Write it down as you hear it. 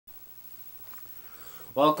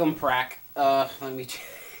Welcome, Prack. Let me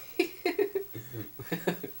let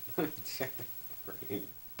me check the frame.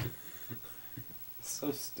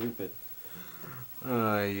 So stupid.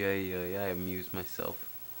 I amuse myself.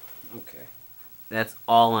 Okay. That's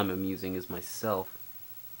all I'm amusing is myself.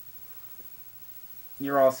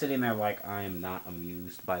 You're all sitting there like, I am not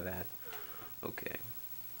amused by that. Okay.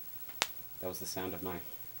 That was the sound of my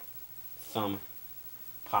thumb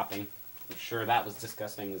popping. I'm sure that was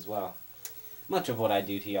disgusting as well. Much of what I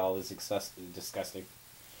do to y'all is disgusting.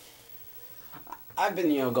 I've been,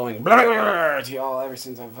 going blah to y'all ever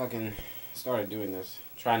since I fucking started doing this.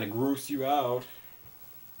 Trying to gross you out.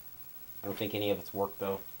 I don't think any of it's worked,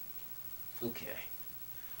 though. Okay.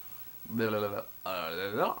 Burped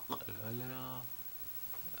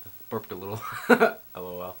a little.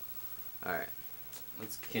 LOL. Alright.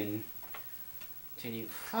 Let's continue.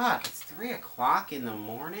 Fuck, it's 3 o'clock in the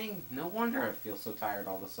morning? No wonder I feel so tired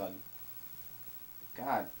all of a sudden.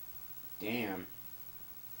 God damn.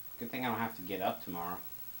 Good thing I don't have to get up tomorrow.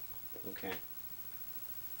 Okay.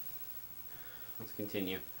 Let's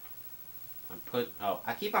continue.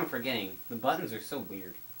 I keep on forgetting. The buttons are so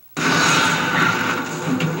weird.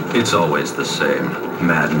 It's always the same.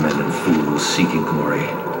 Madmen and fools seeking glory.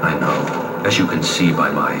 I know, as you can see by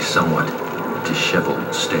my somewhat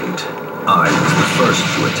disheveled state. I was the first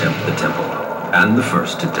to attempt the temple, and the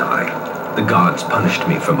first to die. The gods punished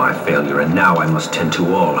me for my failure, and now I must tend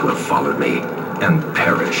to all who have followed me, and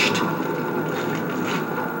perished.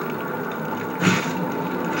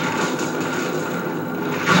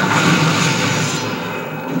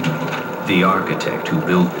 The architect who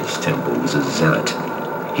built this temple was a zealot.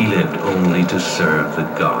 He lived only to serve the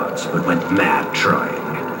gods, but went mad trying.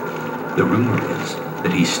 The rumor is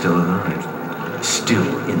that he's still alive, still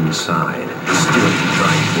inside, still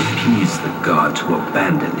trying to appease the gods who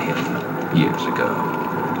abandoned him years ago.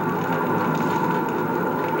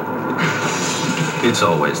 It's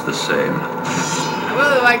always the same. I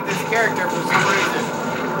really like this character for some reason.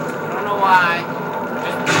 I don't know why.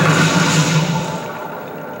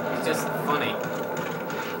 It's just funny.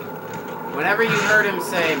 Whenever you heard him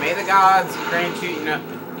say, "May the gods grant you," you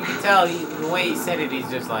can tell the way he said it, he's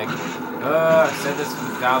just like, I've said this for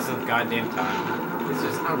the 1000th goddamn time. It's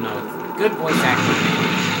just, I don't know, it's good voice acting.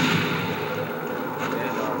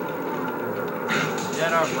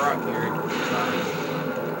 Jeddah brought your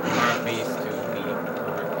beast to me.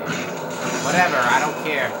 Whatever, I don't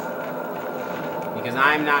care. Because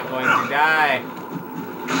I'm not going to die.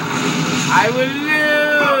 I will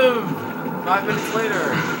live! 5 minutes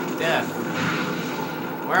later, death.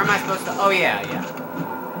 Where am I supposed to... Oh, yeah. I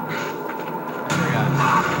forgot.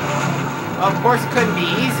 Well, of course it couldn't be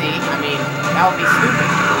easy. I mean, that would be stupid.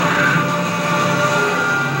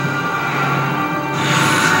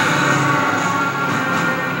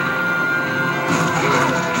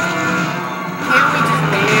 Can't we just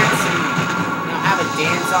dance and, have a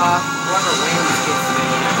dance-off? Whoever wins gets to,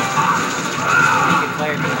 be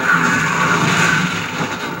declared the winner.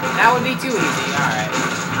 That would be too easy. Alright.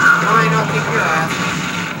 Fine, I'll kick your ass.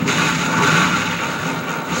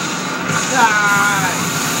 Ah!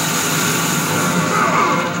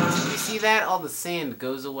 You see that? All the sand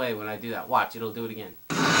goes away when I do that. Watch, it'll do it again.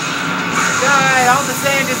 God, all the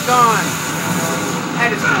sand is gone.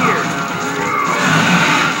 That is weird.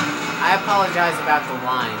 I apologize about the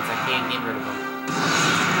lines. I can't get rid of them.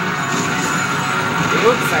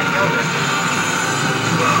 Oops, I killed it.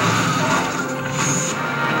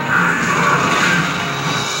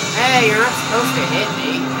 Hey, you're not supposed to hit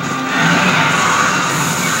me.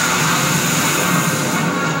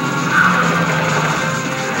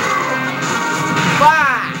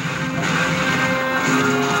 Bah!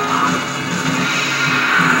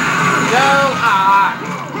 No,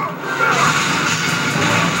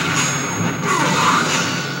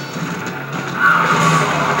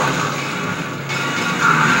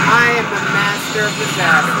 I am the master of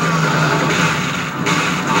disaster.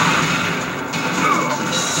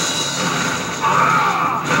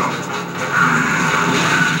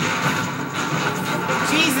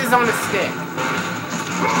 On a stick.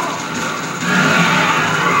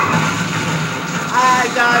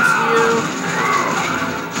 I dodged you.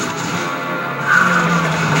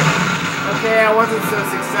 Okay, I wasn't so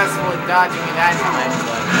successful at dodging you that time,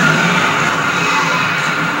 but...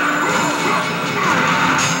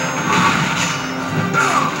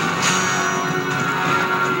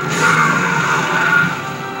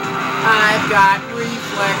 I've got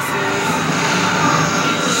reflexes.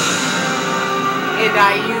 And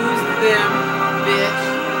I used them, bitch.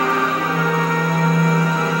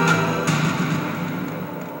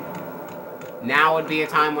 Now would be a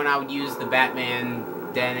time when I would use the Batman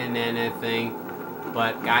da-na-na-na thing.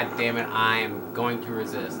 but god damn it, I am going to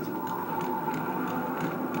resist.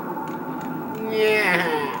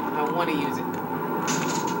 Yeah, I want to use it.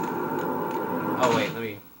 Oh wait, let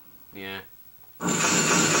me. Yeah.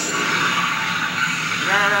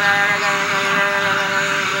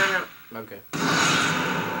 Okay.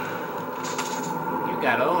 You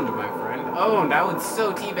got owned, my friend. Owned. I would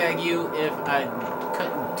so teabag you if I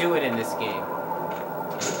couldn't do it in this game.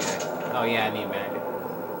 Okay. Oh yeah, I need magic.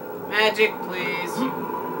 Magic, please.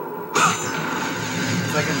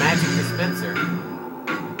 It's like a magic dispenser.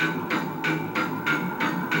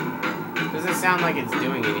 Doesn't sound like it's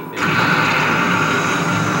doing anything.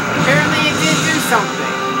 Apparently it did do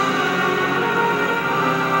something.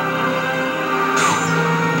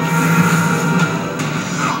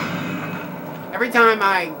 Every time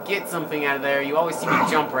I get something out of there, you always see me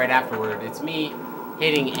jump right afterward. It's me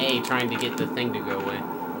hitting A trying to get the thing to go away.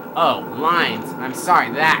 Oh, lines. I'm sorry.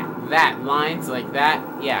 That. Lines like that.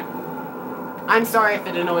 Yeah. I'm sorry if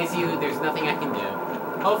it annoys you. There's nothing I can do.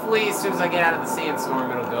 Hopefully, as soon as I get out of the sandstorm,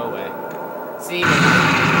 it'll go away. See?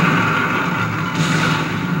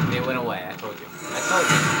 They went away. I told you. I told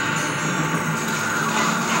you.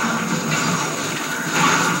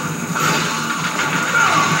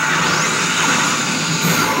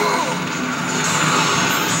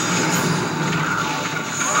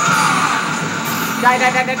 Die,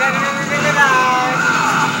 die, die, die, die, die, die, die, die.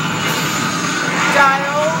 Die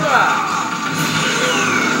over.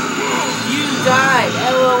 You died.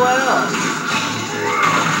 LOL.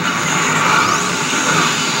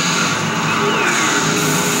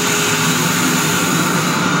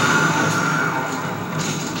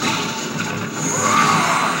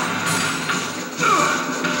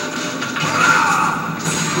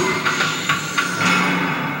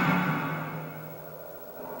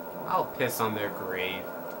 I'll piss on their grave.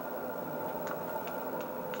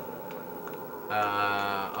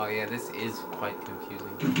 Oh yeah, this is quite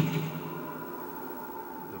confusing.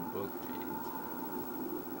 The book reads.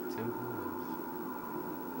 Temple of...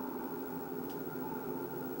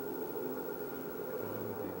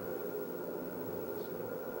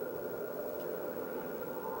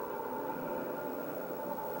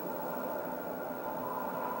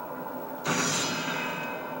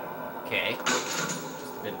 Okay.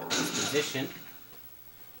 Just a bit of exposition.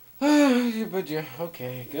 But yeah,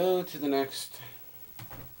 okay, go to the next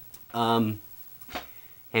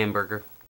hamburger.